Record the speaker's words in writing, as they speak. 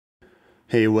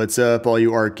Hey, what's up, all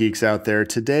you art geeks out there?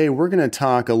 Today, we're going to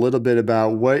talk a little bit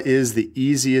about what is the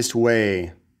easiest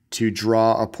way to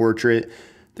draw a portrait.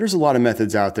 There's a lot of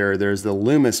methods out there. There's the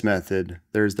Loomis method,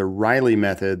 there's the Riley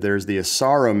method, there's the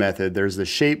Asaro method, there's the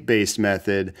shape-based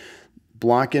method,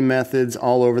 block-in methods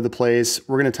all over the place.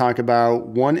 We're going to talk about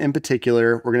one in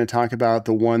particular. We're going to talk about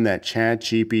the one that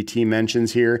ChatGPT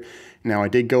mentions here. Now, I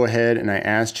did go ahead and I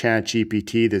asked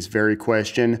ChatGPT this very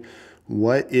question.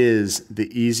 What is the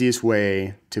easiest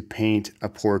way to paint a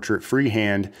portrait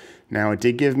freehand? Now, it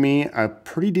did give me a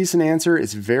pretty decent answer.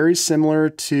 It's very similar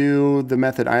to the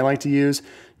method I like to use.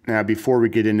 Now, before we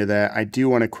get into that, I do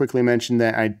want to quickly mention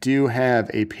that I do have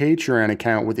a Patreon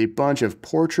account with a bunch of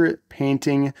portrait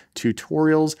painting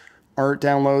tutorials, art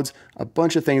downloads, a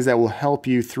bunch of things that will help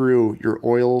you through your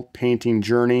oil painting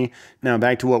journey. Now,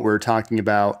 back to what we were talking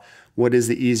about. What is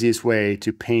the easiest way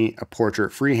to paint a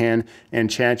portrait freehand? And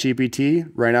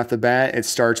ChatGPT, right off the bat, it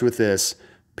starts with this.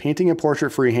 Painting a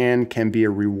portrait freehand can be a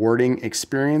rewarding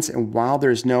experience, and while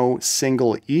there's no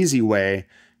single easy way,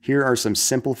 here are some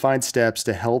simplified steps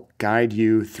to help guide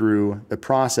you through the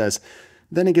process.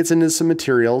 Then it gets into some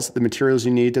materials, the materials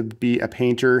you need to be a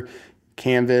painter,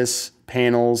 canvas,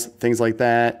 panels, things like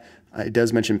that. It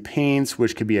does mention paints,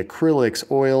 which could be acrylics,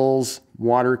 oils,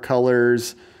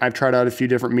 watercolors. I've tried out a few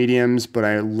different mediums, but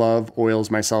I love oils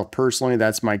myself personally.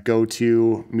 That's my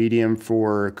go-to medium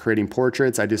for creating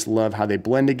portraits. I just love how they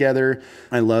blend together.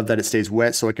 I love that it stays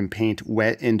wet so I can paint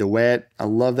wet into wet. I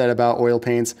love that about oil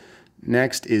paints.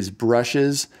 Next is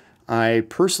brushes. I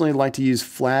personally like to use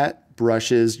flat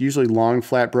brushes, usually long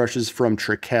flat brushes from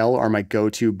Trekell are my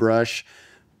go-to brush.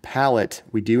 Palette.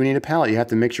 We do need a palette. You have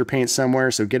to mix your paint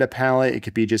somewhere, so get a palette. It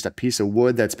could be just a piece of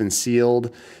wood that's been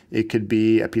sealed. It could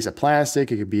be a piece of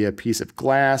plastic. It could be a piece of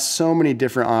glass. So many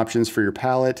different options for your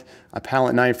palette. A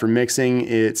palette knife for mixing.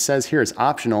 It says here it's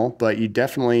optional, but you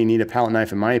definitely need a palette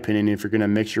knife in my opinion if you're going to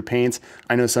mix your paints.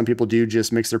 I know some people do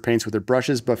just mix their paints with their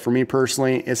brushes, but for me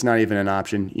personally, it's not even an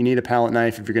option. You need a palette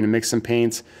knife if you're going to mix some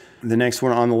paints. The next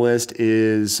one on the list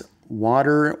is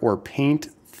water or paint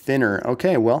thinner.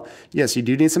 Okay, well, yes, you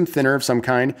do need some thinner of some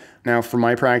kind. Now, for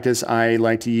my practice, I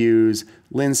like to use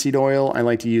linseed oil. I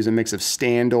like to use a mix of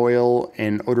stand oil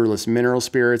and odorless mineral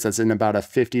spirits. That's in about a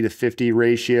 50-50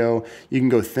 ratio. You can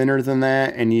go thinner than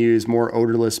that and use more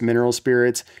odorless mineral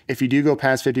spirits. If you do go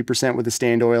past 50% with the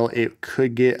stand oil, it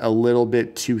could get a little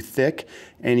bit too thick,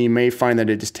 and you may find that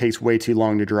it just takes way too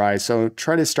long to dry. So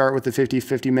try to start with the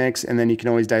 50-50 mix, and then you can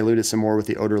always dilute it some more with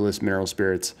the odorless mineral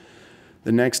spirits.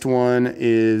 The next one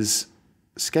is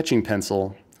sketching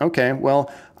pencil. Okay,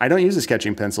 well, I don't use a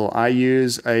sketching pencil. I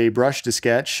use a brush to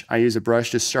sketch. I use a brush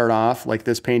to start off. Like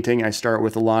this painting, I start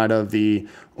with a lot of the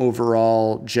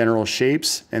overall general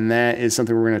shapes, and that is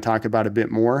something we're going to talk about a bit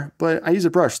more, but I use a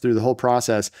brush through the whole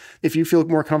process. If you feel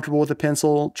more comfortable with a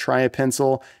pencil, try a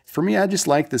pencil. For me, I just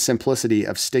like the simplicity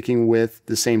of sticking with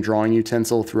the same drawing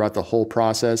utensil throughout the whole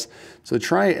process. So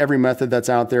try every method that's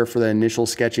out there for the initial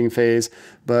sketching phase,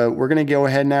 but we're going to go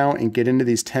ahead now and get into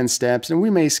these 10 steps, and we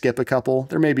may skip a couple.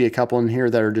 There may be a couple in here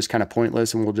that are just kind of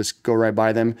pointless and we'll just go right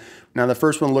by them. Now, the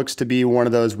first one looks to be one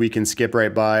of those we can skip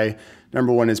right by.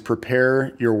 Number one is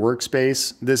prepare your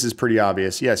workspace. This is pretty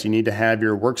obvious. Yes, you need to have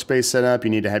your workspace set up. You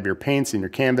need to have your paints and your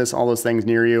canvas, all those things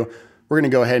near you. We're going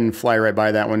to go ahead and fly right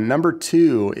by that one. Number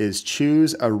two is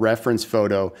choose a reference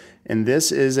photo. And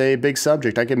this is a big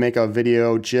subject. I could make a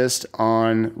video just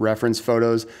on reference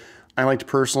photos. I like to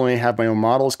personally have my own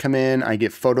models come in. I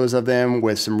get photos of them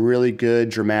with some really good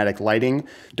dramatic lighting.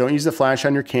 Don't use the flash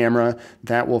on your camera.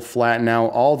 That will flatten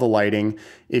out all the lighting.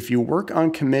 If you work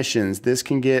on commissions, this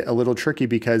can get a little tricky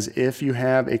because if you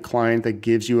have a client that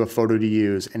gives you a photo to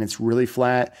use and it's really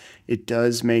flat, it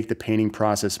does make the painting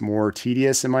process more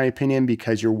tedious in my opinion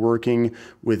because you're working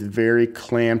with very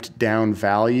clamped down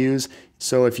values.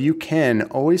 So if you can,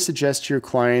 always suggest to your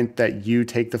client that you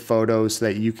take the photos so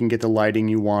that you can get the lighting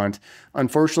you want.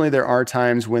 Unfortunately, there are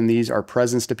times when these are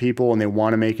presents to people and they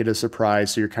want to make it a surprise,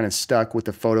 so you're kind of stuck with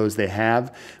the photos they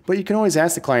have. But you can always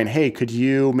ask the client, hey, could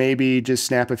you maybe just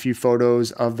snap a few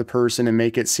photos of the person and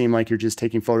make it seem like you're just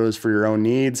taking photos for your own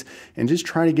needs and just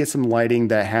try to get some lighting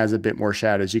that has a bit more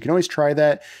shadows. You can always try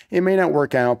that. It may not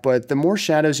work out, but the more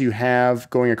shadows you have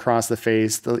going across the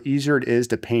face, the easier it is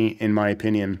to paint, in my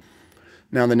opinion.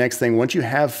 Now, the next thing, once you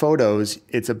have photos,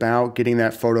 it's about getting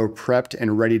that photo prepped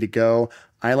and ready to go.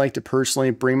 I like to personally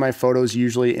bring my photos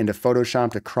usually into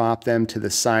Photoshop to crop them to the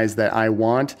size that I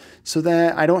want so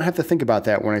that I don't have to think about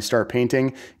that when I start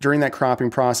painting. During that cropping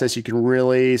process, you can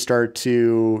really start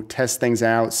to test things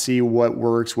out, see what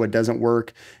works, what doesn't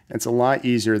work. It's a lot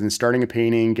easier than starting a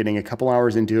painting, getting a couple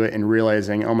hours into it and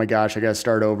realizing, oh my gosh, I gotta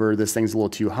start over. This thing's a little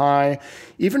too high.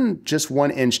 Even just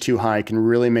 1 inch too high can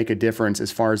really make a difference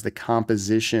as far as the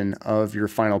composition of your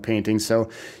final painting. So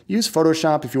use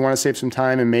Photoshop if you wanna save some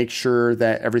time and make sure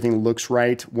that everything looks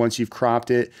right once you've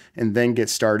cropped it, and then get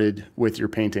started with your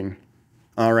painting.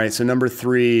 All right, so number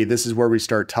 3, this is where we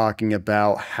start talking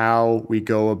about how we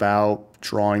go about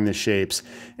drawing the shapes.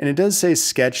 And it does say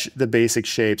sketch the basic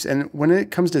shapes. And when it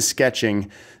comes to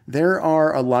sketching, there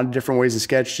are a lot of different ways to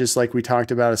sketch, just like we talked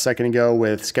about a second ago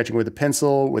with sketching with a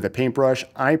pencil, with a paintbrush.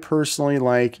 I personally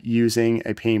like using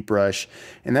a paintbrush,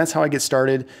 and that's how I get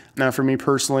started. Now, for me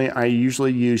personally, I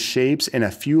usually use shapes and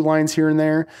a few lines here and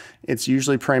there. It's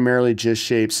usually primarily just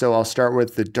shapes. So I'll start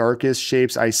with the darkest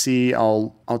shapes I see.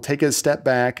 I'll take a step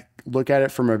back, look at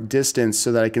it from a distance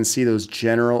so that I can see those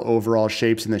general overall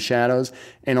shapes in the shadows.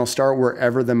 And I'll start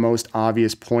wherever the most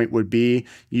obvious point would be.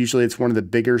 Usually it's one of the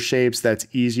bigger shapes that's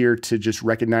easier to just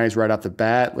recognize right off the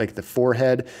bat, like the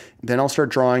forehead. Then I'll start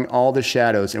drawing all the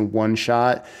shadows in one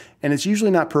shot. And it's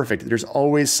usually not perfect. There's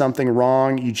always something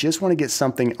wrong. You just want to get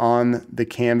something on the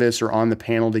canvas or on the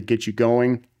panel to get you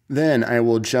going. Then I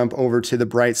will jump over to the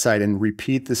bright side and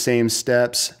repeat the same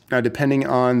steps. Now, depending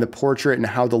on the portrait and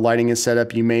how the lighting is set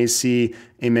up, you may see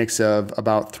a mix of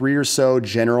about 3 or so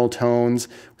general tones.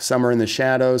 Some are in the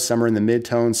shadows, some are in the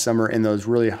mid-tones, some are in those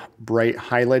really bright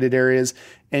highlighted areas.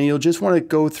 And you'll just want to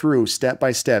go through step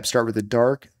by step. Start with the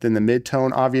dark, then the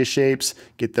mid-tone obvious shapes,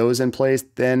 get those in place,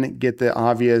 then get the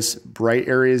obvious bright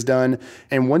areas done.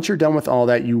 And once you're done with all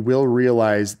that, you will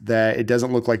realize that it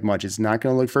doesn't look like much. It's not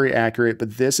going to look very accurate,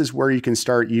 but this is where you can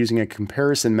start using a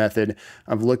comparison method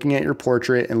of looking at your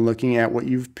portrait and looking at what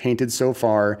you've painted so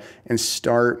far and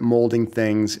start molding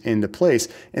things into place.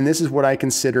 And this is what I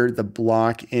consider the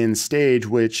block in stage,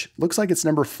 which looks like it's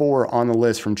number 4 on the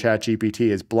list from ChatGPT,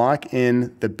 is block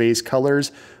in the base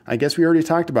colors. I guess we already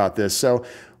talked about this. So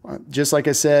just like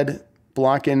I said,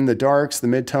 block in the darks, the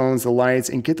midtones, the lights,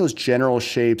 and get those general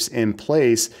shapes in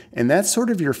place. And that's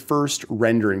sort of your first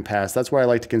rendering pass. That's why I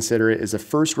like to consider it as a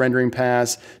first rendering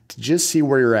pass, to just see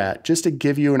where you're at, just to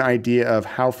give you an idea of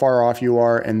how far off you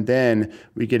are. And then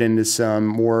we get into some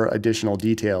more additional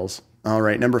details. All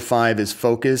right, number 5 is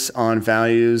focus on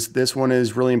values. This one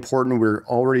is really important. We're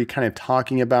already kind of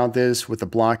talking about this with the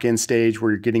block in stage where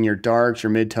you're getting your darks,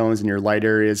 your midtones, and your light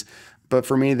areas. But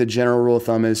for me, the general rule of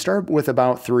thumb is start with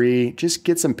about 3, just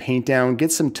get some paint down,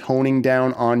 get some toning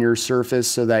down on your surface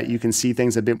so that you can see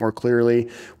things a bit more clearly.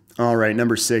 All right,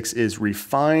 number 6 is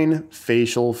refine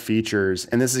facial features.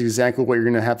 And this is exactly what you're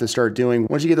gonna have to start doing.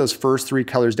 Once you get those first 3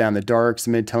 colors down, the darks,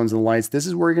 the midtones, and the lights, this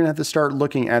is where you're gonna have to start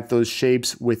looking at those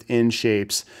shapes within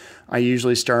shapes. I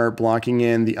usually start blocking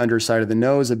in the underside of the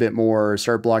nose a bit more,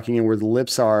 start blocking in where the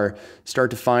lips are,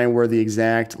 start to find where the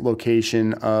exact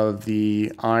location of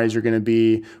the eyes are gonna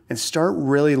be, and start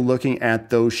really looking at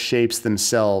those shapes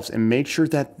themselves and make sure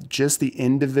that just the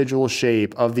individual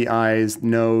shape of the eyes,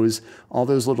 nose, all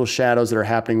those little shadows that are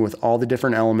happening with all the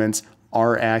different elements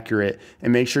are accurate,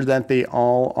 and make sure that they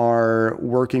all are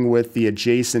working with the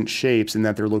adjacent shapes and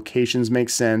that their locations make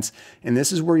sense. And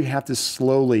this is where you have to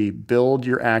slowly build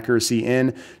your accuracy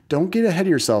in. Don't get ahead of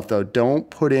yourself though. Don't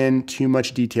put in too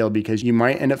much detail because you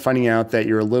might end up finding out that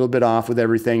you're a little bit off with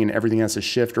everything and everything has to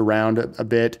shift around a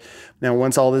bit. Now,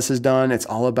 once all this is done, it's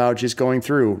all about just going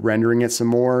through, rendering it some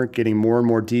more, getting more and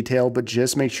more detail, but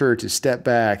just make sure to step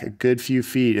back a good few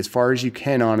feet as far as you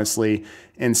can, honestly,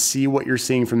 and see what you're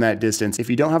seeing from that distance. If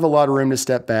you don't have a lot of room to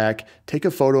step back, take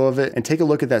a photo of it and take a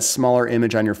look at that smaller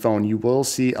image on your phone. You will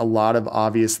see a lot of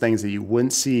obvious things that you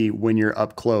wouldn't see when you're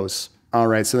up close. All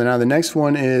right, so now the next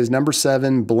one is number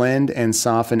 7, blend and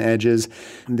soften edges.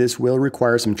 This will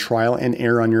require some trial and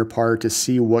error on your part to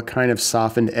see what kind of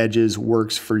softened edges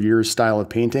works for your style of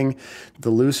painting. The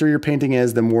looser your painting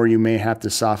is, the more you may have to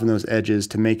soften those edges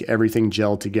to make everything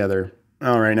gel together.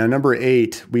 All right, now number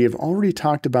 8, we have already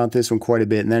talked about this one quite a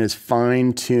bit, and that is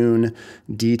fine-tune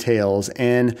details.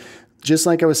 And just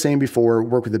like I was saying before,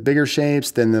 work with the bigger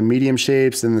shapes, then the medium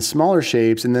shapes, then the smaller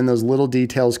shapes, and then those little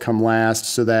details come last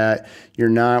so that you're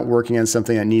not working on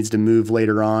something that needs to move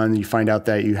later on. You find out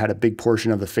that you had a big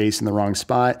portion of the face in the wrong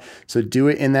spot. So do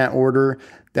it in that order.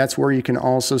 That's where you can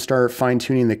also start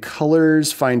fine-tuning the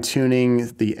colors,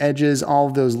 fine-tuning the edges, all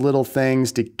of those little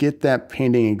things to get that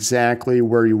painting exactly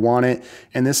where you want it.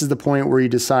 And this is the point where you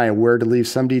decide where to leave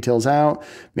some details out.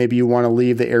 Maybe you want to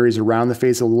leave the areas around the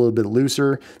face a little bit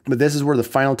looser, but this is where the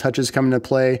final touches come into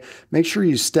play. Make sure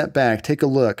you step back, take a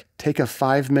look, take a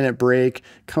 5-minute break,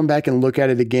 come back and look at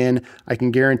it again. I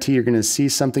can guarantee you're going to see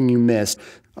something you missed.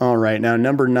 All right, now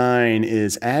number 9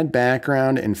 is add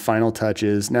background and final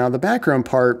touches. Now the background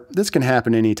part, this can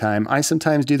happen anytime. I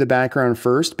sometimes do the background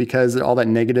first because all that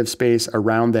negative space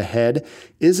around the head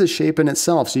is a shape in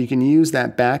itself. So you can use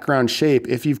that background shape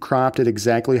if you've cropped it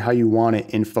exactly how you want it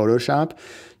in Photoshop.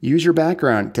 Use your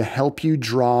background to help you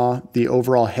draw the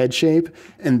overall head shape,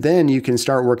 and then you can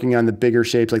start working on the bigger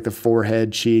shapes like the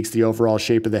forehead, cheeks, the overall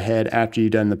shape of the head after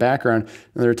you've done the background.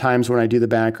 And there are times when I do the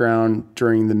background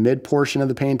during the mid portion of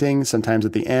the painting, sometimes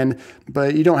at the end,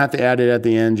 but you don't have to add it at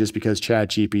the end just because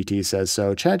ChatGPT says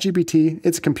so. ChatGPT,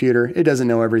 it's a computer, it doesn't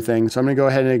know everything. So I'm gonna go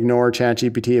ahead and ignore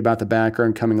ChatGPT about the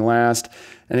background coming last.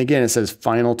 And again, it says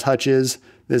final touches.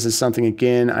 This is something,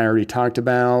 again, I already talked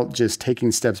about, just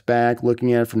taking steps back,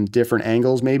 looking at it from different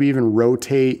angles, maybe even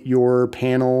rotate your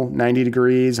panel 90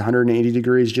 degrees, 180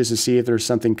 degrees, just to see if there's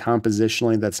something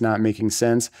compositionally that's not making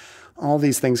sense. All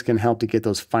these things can help to get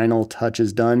those final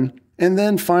touches done. And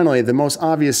then finally, the most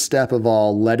obvious step of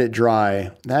all, let it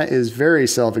dry. That is very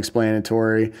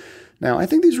self-explanatory. Now, I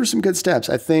think these were some good steps.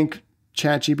 I think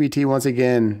ChatGPT, once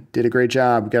again, did a great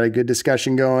job. We got a good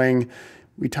discussion going.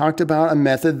 We talked about a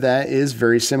method that is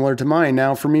very similar to mine.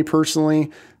 Now, for me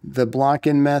personally, the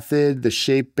block-in method, the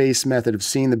shape-based method of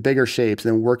seeing the bigger shapes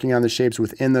and then working on the shapes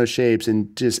within those shapes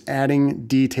and just adding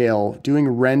detail, doing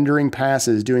rendering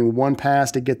passes, doing one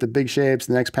pass to get the big shapes,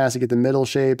 the next pass to get the middle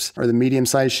shapes or the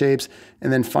medium-sized shapes,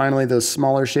 and then finally those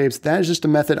smaller shapes. That is just a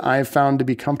method I've found to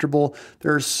be comfortable.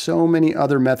 There are so many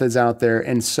other methods out there,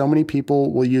 and so many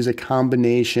people will use a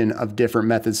combination of different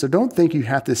methods. So don't think you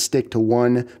have to stick to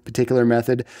one particular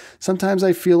method. Sometimes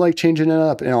I feel like changing it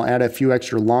up, and I'll add a few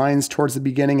extra lines towards the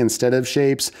beginning instead of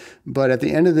shapes. But at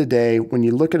the end of the day, when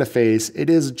you look at a face, it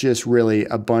is just really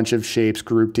a bunch of shapes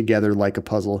grouped together like a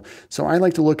puzzle. So I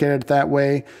like to look at it that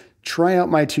way. Try out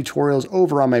my tutorials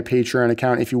over on my Patreon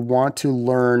account if you want to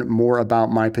learn more about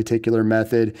my particular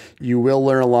method. You will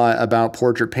learn a lot about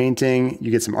portrait painting. You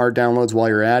get some art downloads while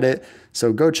you're at it.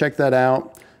 So go check that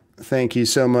out. Thank you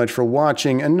so much for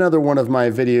watching another one of my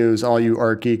videos, all you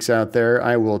art geeks out there.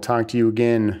 I will talk to you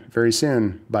again very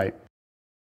soon. Bye.